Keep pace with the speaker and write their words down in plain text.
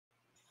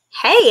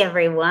Hey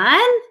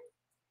everyone.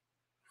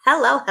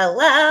 Hello,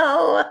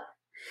 hello.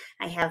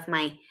 I have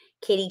my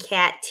kitty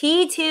cat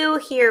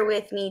T2 here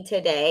with me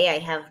today. I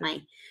have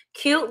my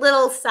cute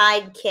little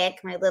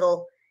sidekick, my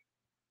little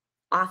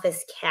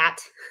office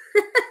cat.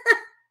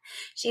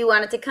 She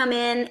wanted to come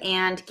in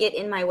and get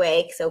in my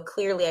way, so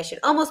clearly I should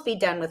almost be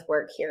done with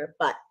work here,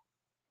 but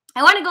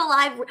I want to go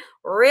live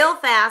real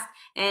fast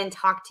and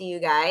talk to you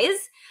guys.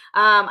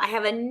 I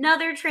have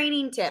another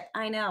training tip.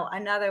 I know,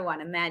 another one.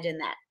 Imagine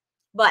that.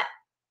 But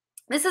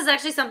this is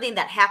actually something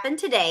that happened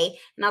today,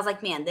 and I was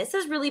like, man, this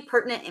is really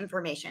pertinent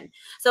information.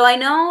 So I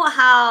know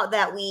how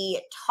that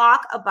we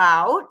talk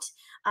about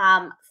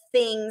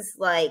things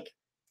like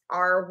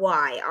our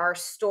why, our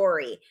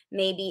story.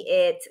 Maybe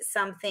it's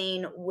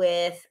something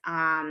with,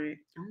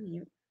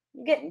 you're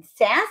getting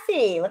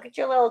sassy. Look at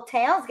your little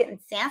tails getting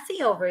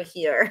sassy over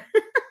here.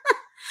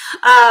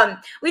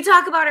 We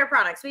talk about our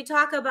products. We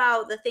talk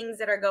about the things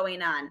that are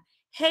going on.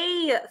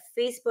 Hey,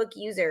 Facebook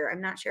user,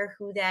 I'm not sure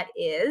who that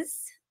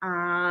is.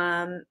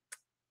 But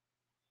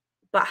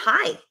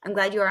hi, I'm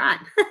glad you are on.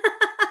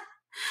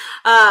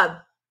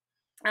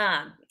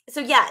 um, so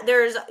yeah,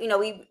 there's,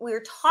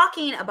 we're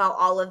talking about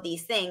all of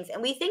these things,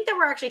 and we think that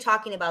we're actually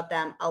talking about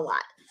them a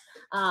lot.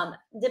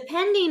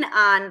 Depending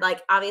on,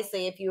 like,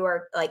 obviously if you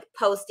are like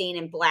posting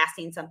and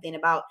blasting something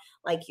about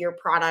like your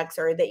products,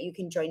 or that you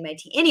can join my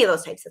team, any of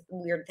those types of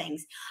weird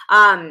things.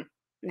 Not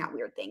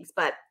weird things,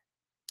 but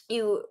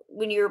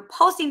when you're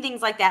posting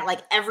things like that, like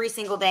every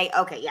single day,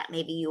 okay, yeah,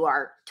 maybe you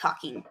are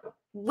talking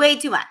way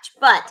too much,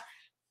 but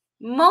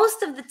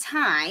most of the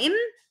time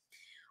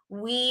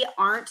we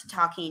aren't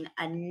talking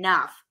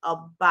enough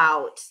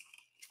about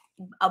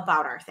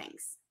our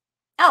things.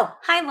 Oh,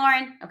 hi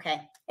Lauren.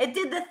 Okay. It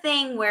did the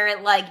thing where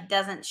it like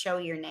doesn't show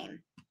your name.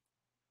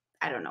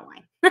 I don't know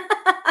why.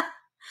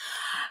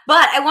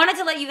 But I wanted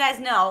to let you guys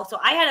know. So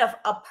I had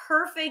a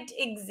perfect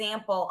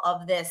example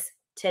of this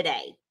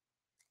today.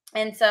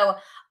 And so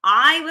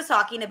I was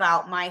talking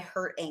about my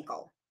hurt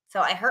ankle. So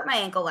I hurt my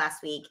ankle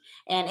last week,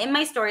 and in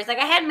my stories, like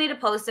I hadn't made a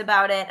post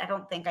about it. I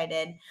don't think I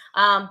did.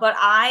 But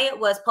I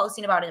was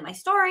posting about it in my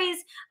stories.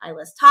 I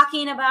was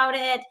talking about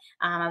it.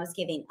 I was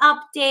giving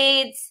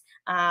updates,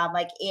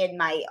 like in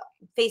my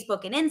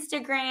Facebook and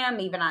Instagram,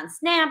 even on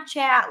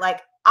Snapchat.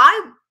 Like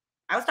I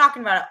was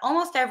talking about it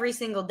almost every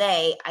single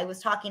day. I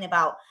was talking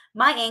about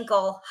my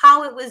ankle,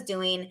 how it was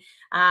doing.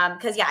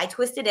 Because yeah, I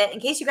twisted it. In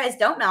case you guys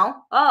don't know,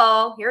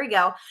 oh, here we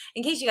go.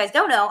 In case you guys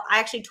don't know, I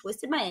actually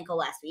twisted my ankle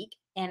last week,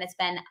 and it's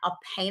been a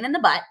pain in the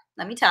butt,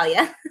 let me tell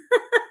you.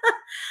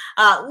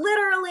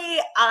 Literally,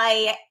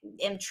 I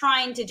am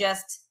trying to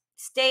just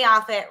stay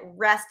off it,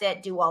 rest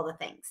it, do all the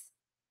things.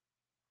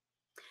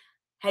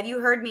 Have you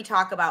heard me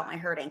talk about my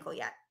hurt ankle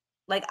yet?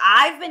 Like,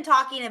 I've been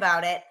talking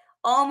about it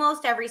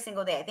almost every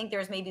single day. I think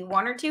there's maybe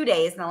 1 or 2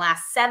 days in the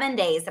last 7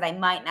 days that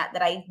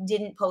I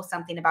didn't post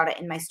something about it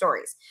in my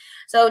stories.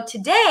 So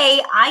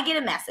today I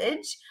get a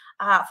message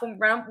from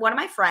one of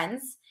my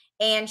friends,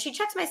 and she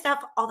checks my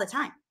stuff all the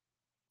time,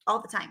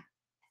 all the time.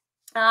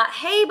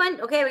 Hey,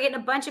 okay, we're getting a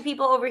bunch of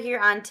people over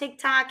here on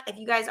TikTok. If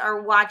you guys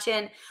are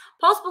watching,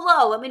 post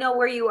below. Let me know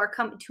where you are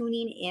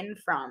tuning in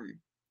from.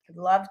 I'd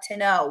love to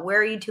know, where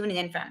are you tuning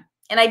in from?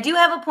 And I do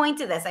have a point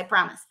to this, I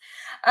promise.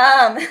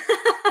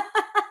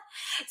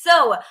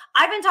 So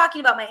I've been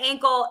talking about my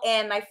ankle,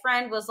 and my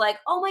friend was like,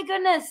 oh my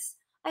goodness,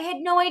 I had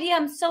no idea.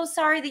 I'm so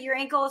sorry that your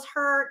ankle is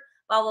hurt,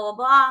 blah, blah, blah,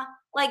 blah.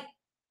 Like,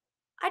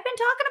 I've been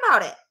talking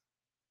about it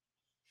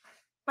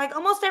like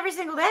almost every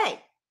single day.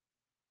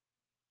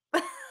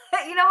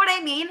 You know what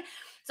I mean?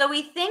 So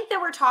we think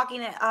that we're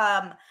talking,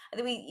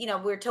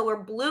 till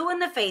we're blue in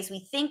the face. We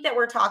think that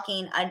we're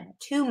talking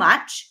too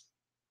much.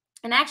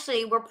 And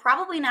actually, we're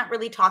probably not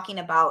really talking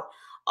about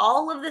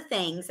all of the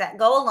things that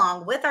go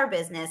along with our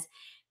business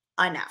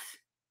enough.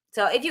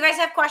 So if you guys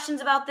have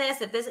questions about this,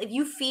 if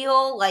you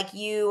feel like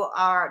you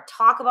are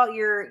talk about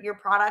your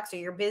products or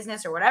your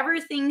business or whatever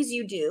things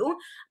you do,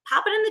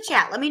 pop it in the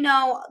chat. Let me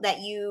know that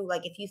you,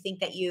 like, if you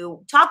think that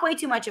you talk way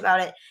too much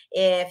about it,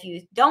 if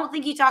you don't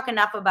think you talk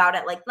enough about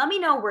it, like, let me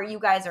know where you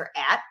guys are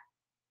at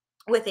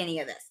with any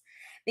of this.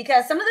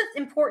 Because some of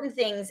the important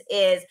things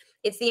is,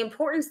 it's the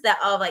importance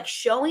of like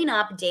showing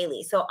up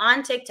daily. So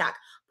on TikTok,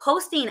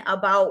 posting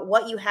about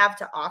what you have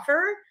to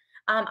offer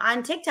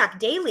on TikTok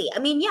daily. I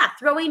mean, yeah,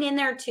 throwing in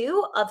there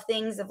too of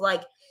things of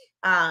like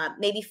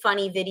maybe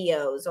funny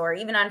videos, or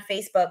even on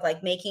Facebook,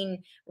 like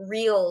making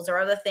reels or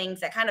other things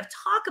that kind of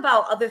talk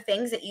about other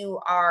things that you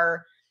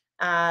are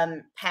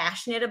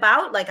passionate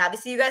about. Like,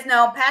 obviously, you guys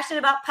know I'm passionate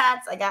about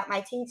pets. I got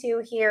my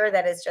T2 here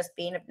that is just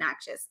being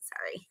obnoxious.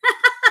 Sorry.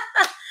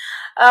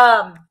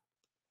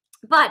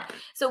 But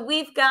so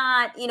we've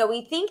got,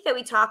 we think that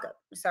we talk,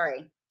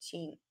 sorry,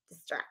 she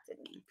distracted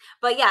me.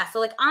 But yeah, so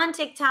like on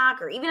TikTok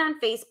or even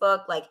on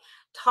Facebook, like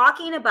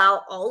talking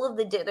about all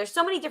of there's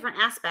so many different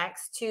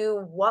aspects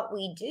to what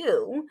we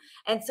do.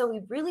 And so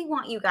we really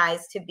want you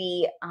guys to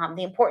be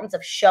the importance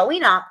of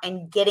showing up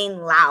and getting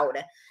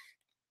loud.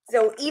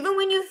 So even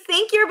when you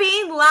think you're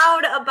being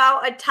loud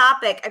about a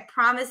topic, I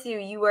promise you,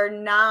 you are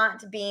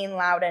not being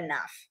loud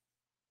enough.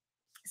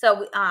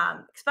 So,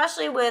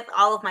 especially with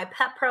all of my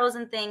pet pros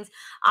and things,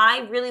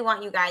 I really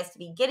want you guys to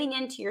be getting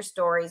into your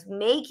stories,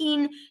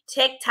 making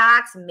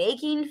TikToks,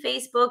 making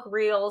Facebook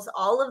reels,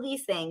 all of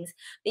these things,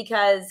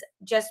 because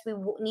just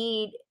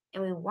need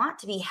and we want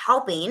to be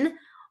helping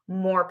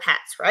more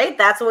pets, right?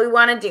 That's what we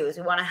want to do is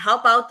we want to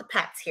help out the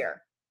pets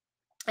here.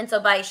 And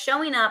so by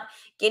showing up,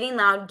 getting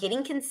loud,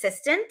 getting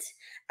consistent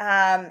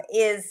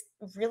is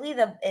really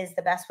the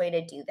best way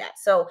to do that.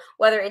 So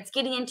whether it's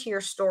getting into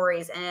your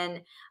stories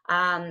and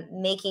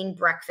making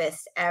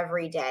breakfast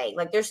every day,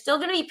 like there's still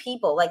going to be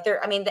people like there.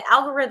 I mean, the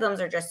algorithms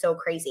are just so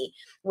crazy.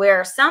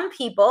 Where some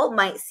people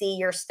might see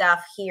your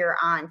stuff here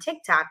on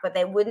TikTok, but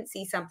they wouldn't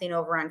see something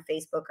over on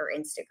Facebook or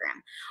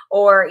Instagram,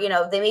 or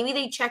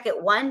they check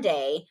it one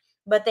day,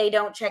 but they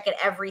don't check it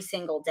every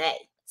single day.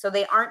 So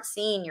they aren't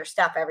seeing your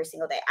stuff every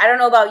single day. I don't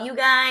know about you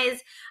guys.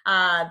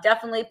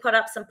 Definitely put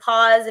up some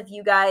pause if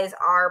you guys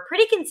are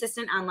pretty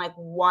consistent on like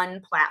one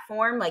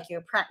platform. Like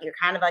you're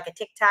kind of like a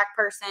TikTok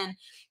person.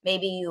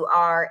 Maybe you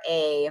are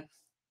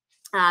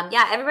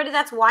everybody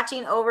that's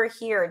watching over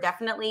here,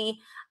 definitely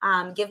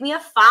give me a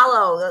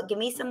follow. Give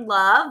me some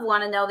love.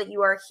 Want to know that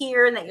you are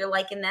here and that you're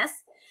liking this.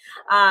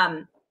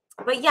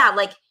 But yeah,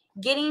 like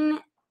getting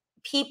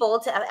people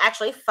to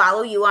actually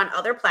follow you on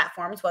other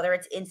platforms, whether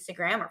it's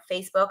Instagram or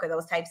Facebook or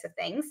those types of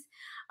things.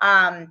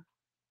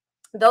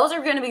 Those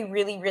are going to be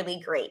really, really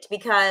great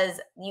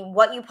because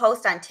what you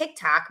post on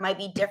TikTok might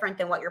be different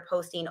than what you're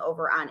posting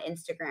over on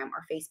Instagram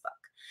or Facebook.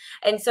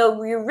 And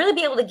so you really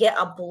be able to get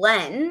a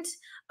blend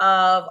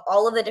of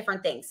all of the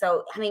different things.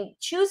 So, I mean,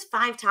 choose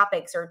 5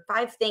 topics or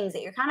 5 things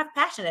that you're kind of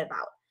passionate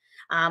about.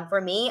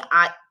 For me,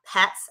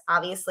 pets,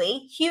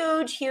 obviously,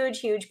 huge, huge,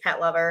 huge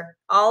pet lover,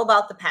 all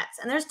about the pets.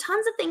 And there's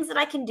tons of things that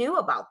I can do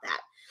about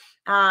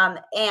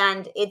that.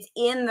 And it's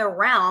in the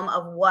realm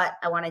of what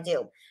I want to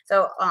do.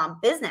 So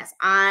business,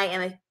 I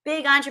am a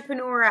big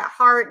entrepreneur at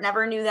heart.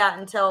 Never knew that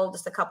until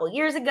just a couple of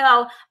years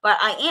ago, but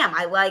I am.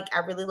 I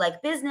really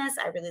like business.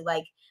 I really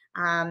like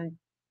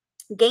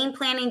game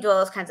planning, do all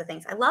those kinds of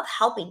things. I love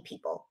helping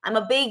people.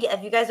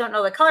 If you guys don't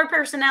know the color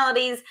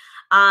personalities,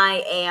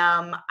 I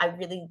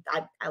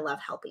love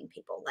helping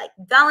people, like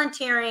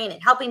volunteering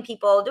and helping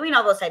people, doing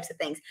all those types of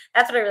things.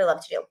 That's what I really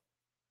love to do.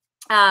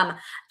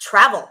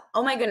 Travel.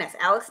 Oh my goodness.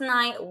 Alex and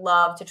I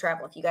love to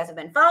travel. If you guys have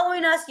been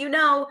following us,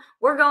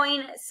 we're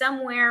going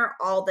somewhere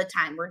all the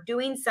time. We're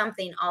doing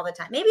something all the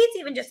time. Maybe it's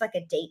even just like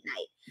a date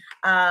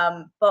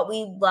night. But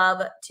we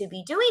love to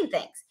be doing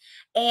things.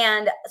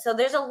 And so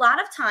there's a lot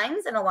of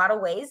times and a lot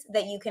of ways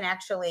that you can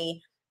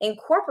actually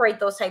incorporate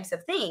those types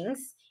of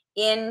things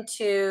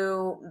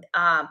into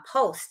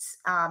posts,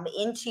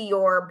 into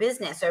your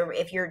business, or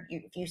if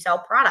you sell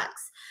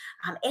products,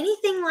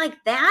 anything like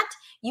that,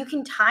 you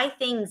can tie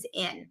things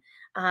in.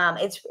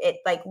 It's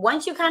like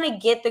once you kind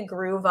of get the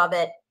groove of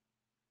it,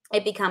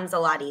 it becomes a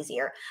lot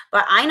easier.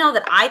 But I know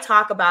that I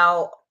talk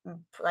about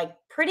like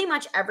pretty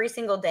much every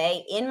single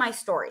day in my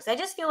stories. I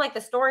just feel like the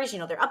stories,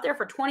 they're up there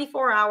for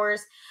 24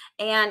 hours,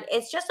 and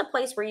it's just a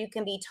place where you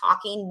can be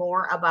talking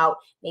more about,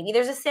 maybe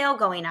there's a sale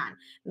going on.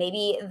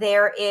 Maybe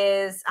there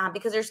is,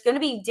 because there's going to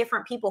be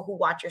different people who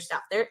watch your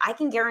stuff. I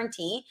can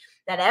guarantee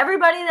that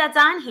everybody that's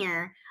on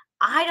here,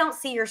 I don't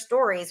see your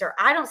stories or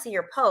I don't see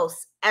your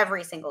posts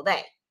every single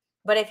day.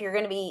 But if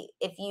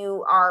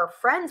you are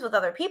friends with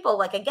other people,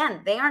 like,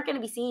 again, they aren't going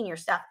to be seeing your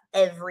stuff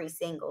every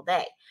single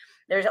day.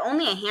 There's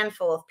only a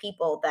handful of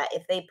people that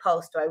if they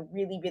post, do I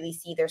really, really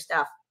see their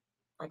stuff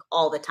like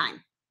all the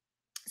time.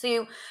 So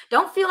you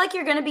don't feel like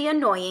you're going to be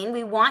annoying.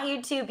 We want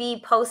you to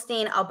be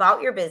posting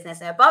about your business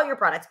and about your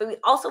products, but we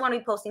also want to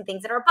be posting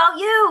things that are about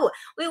you.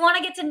 We want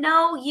to get to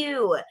know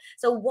you.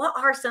 So what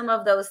are some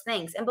of those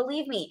things? And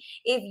believe me,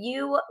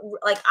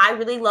 I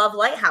really love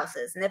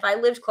lighthouses. And if I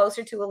lived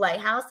closer to a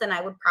lighthouse, then I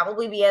would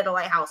probably be at a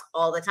lighthouse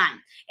all the time.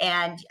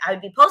 And I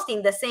would be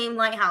posting the same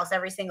lighthouse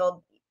every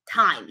single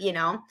time,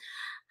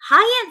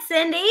 Hi, Aunt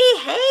Cindy.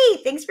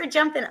 Hey, thanks for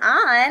jumping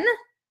on.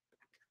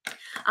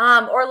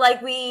 Or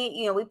like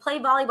we play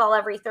volleyball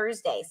every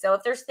Thursday. So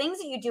if there's things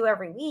that you do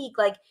every week,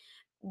 like,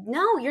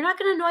 no, you're not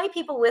going to annoy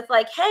people with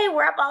like, hey,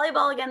 we're at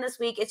volleyball again this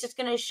week. It's just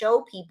going to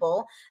show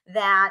people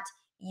that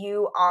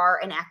you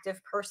are an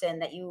active person,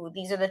 that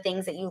these are the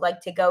things that you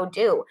like to go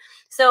do.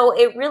 So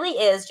it really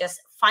is just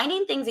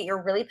finding things that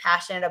you're really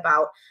passionate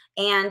about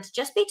and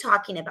just be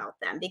talking about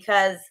them,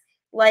 because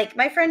like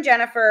my friend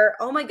Jennifer,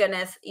 oh my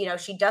goodness,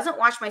 she doesn't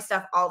watch my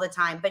stuff all the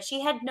time, but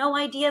she had no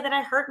idea that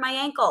I hurt my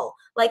ankle.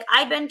 Like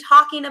I'd been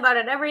talking about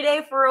it every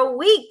day for a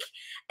week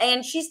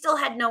and she still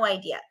had no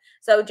idea.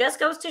 So it just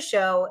goes to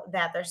show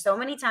that there's so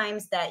many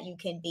times that you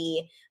can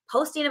be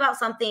posting about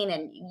something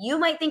and you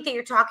might think that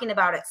you're talking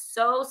about it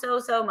so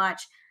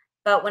much.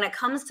 But when it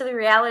comes to the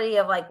reality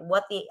of like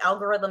what the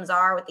algorithms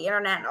are with the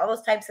internet and all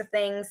those types of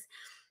things,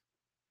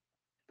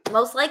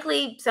 most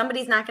likely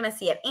somebody's not going to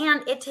see it.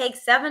 And it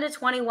takes 7 to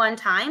 21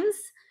 times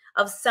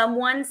of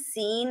someone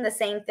seeing the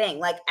same thing.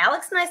 Like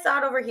Alex and I saw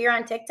it over here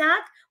on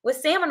TikTok with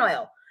salmon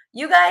oil.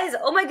 You guys,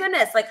 oh my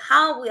goodness, like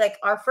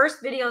our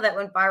first video that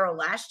went viral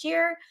last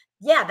year,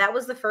 Yeah, that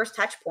was the first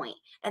touch point.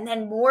 And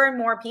then more and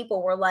more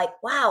people were like,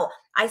 wow,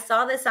 I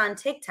saw this on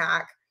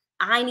TikTok.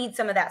 I need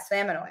some of that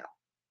salmon oil.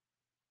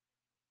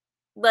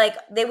 Like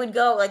they would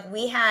go, like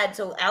we had,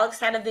 so Alex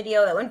had a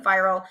video that went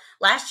viral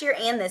last year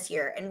and this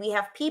year. And we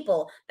have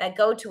people that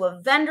go to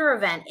a vendor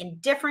event in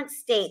different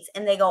states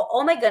and they go,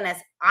 oh my goodness,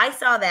 I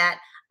saw that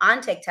on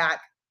TikTok.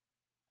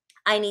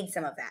 I need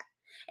some of that.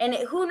 And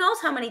who knows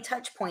how many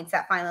touch points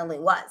that finally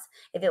was.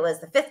 If it was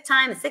the fifth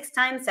time, the sixth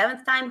time,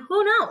 seventh time,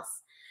 who knows?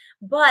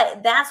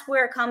 But that's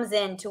where it comes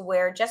in to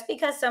where just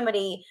because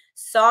somebody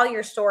saw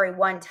your story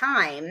one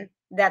time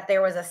that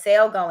there was a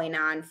sale going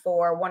on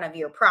for one of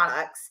your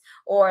products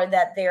or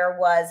that there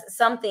was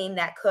something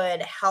that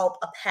could help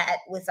a pet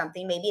with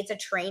something, maybe it's a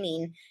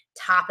training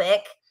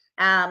topic,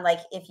 like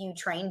if you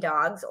train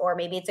dogs, or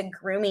maybe it's a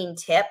grooming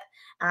tip.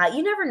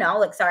 You never know.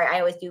 Like, sorry, I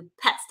always do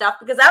pet stuff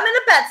because I'm in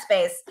the pet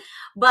space.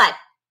 But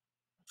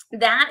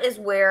that is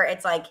where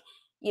it's like,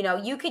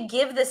 you could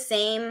give the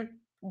same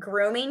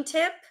grooming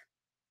tip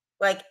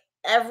like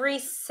every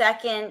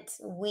second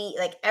week,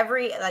 like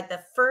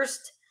the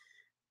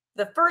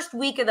first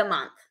week of the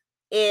month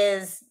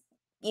is,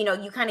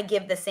 you kind of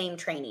give the same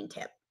training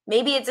tip.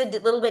 Maybe it's a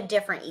little bit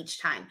different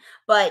each time,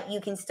 but you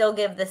can still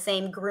give the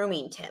same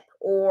grooming tip.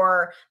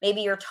 Or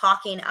maybe you're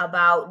talking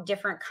about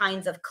different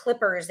kinds of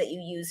clippers that you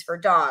use for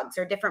dogs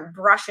or different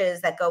brushes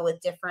that go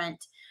with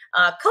different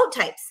coat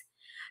types.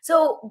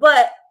 So,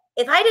 but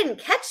if I didn't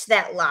catch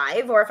that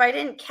live, or if I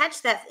didn't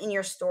catch that in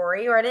your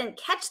story, or I didn't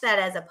catch that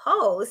as a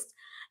post,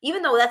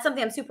 even though that's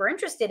something I'm super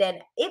interested in,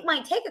 it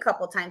might take a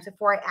couple times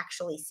before I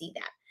actually see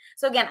that.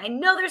 So again, I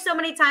know there's so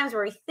many times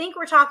where we think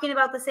we're talking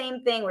about the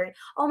same thing where,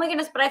 oh my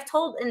goodness, but I've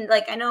told, and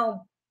like, I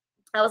know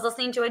I was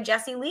listening to a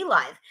Jessie Lee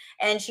live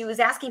and she was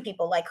asking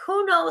people like,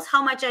 who knows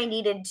how much I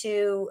needed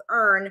to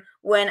earn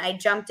when I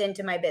jumped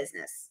into my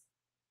business?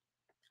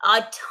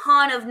 A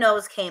ton of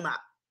no's came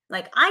up.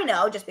 Like I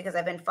know just because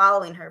I've been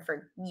following her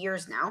for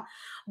years now,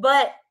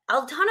 but a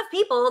ton of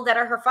people that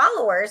are her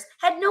followers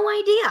had no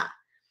idea.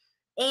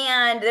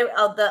 And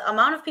the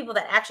amount of people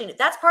that actually,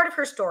 that's part of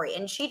her story.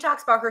 And she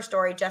talks about her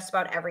story just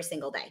about every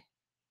single day.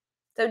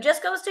 So it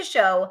just goes to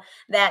show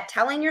that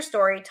telling your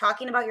story,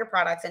 talking about your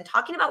products, and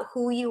talking about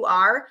who you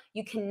are,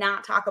 you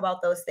cannot talk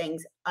about those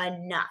things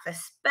enough,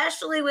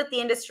 especially with the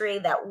industry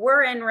that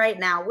we're in right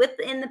now,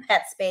 within the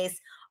pet space.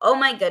 Oh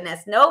my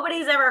goodness,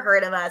 nobody's ever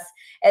heard of us.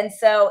 And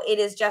so it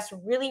is just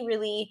really,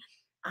 really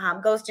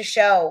goes to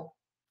show,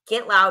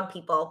 get loud,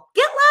 people.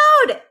 Get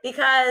loud,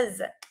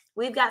 because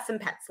we've got some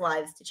pets'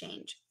 lives to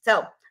change.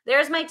 So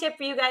there's my tip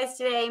for you guys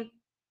today.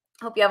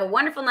 Hope you have a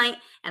wonderful night,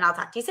 and I'll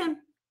talk to you soon.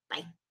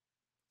 Bye.